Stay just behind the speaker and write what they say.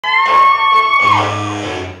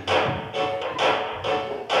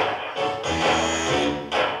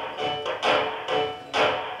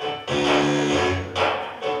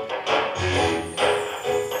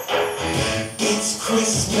It's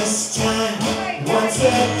Christmas time, once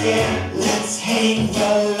again. Let's hang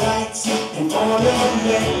the lights and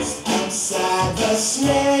ornaments outside. The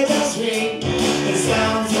sleigh bells ring, the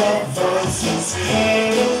sounds of voices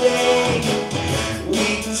caroling.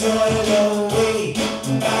 We toil away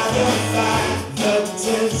by the fire, the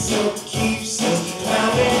tinsel keeps us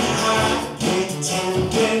climbing high,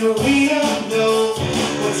 pretending we don't know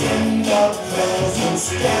what's in the presents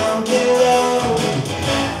down below.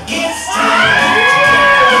 It's time.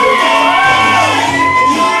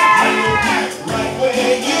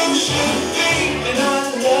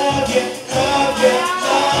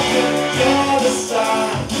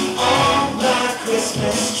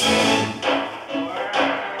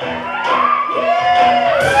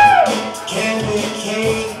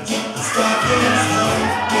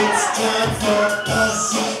 Time for us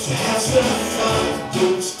to have some fun.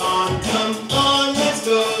 Boots on, come on, let's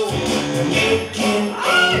go. We're making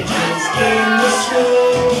angels in the snow.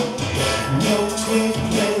 No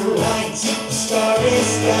twinkling lights, a starry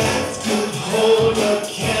sky could hold a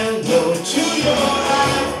candle to your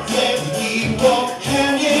eye. Then we walk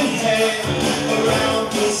hand in hand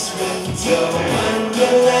around this winter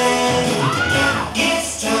wonderland.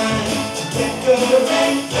 It's time to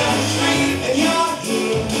decorate the tree, and you're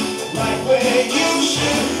here right where you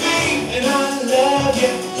should be. And I love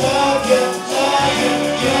you, love you, love you.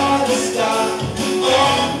 You're the star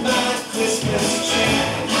on my Christmas tree.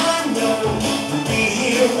 And I know we'll be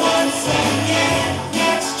here once again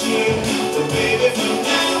next year. But baby, from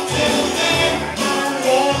now till then, I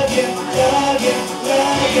love you, love you,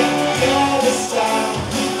 love you. You're the star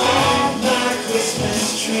on my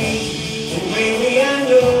Christmas tree. And baby, I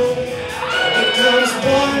know it comes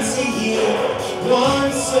once a year,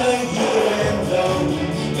 once a year, and though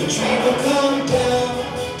the tree will come down,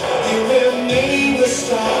 you remain the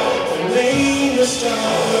star, remain the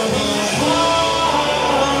star.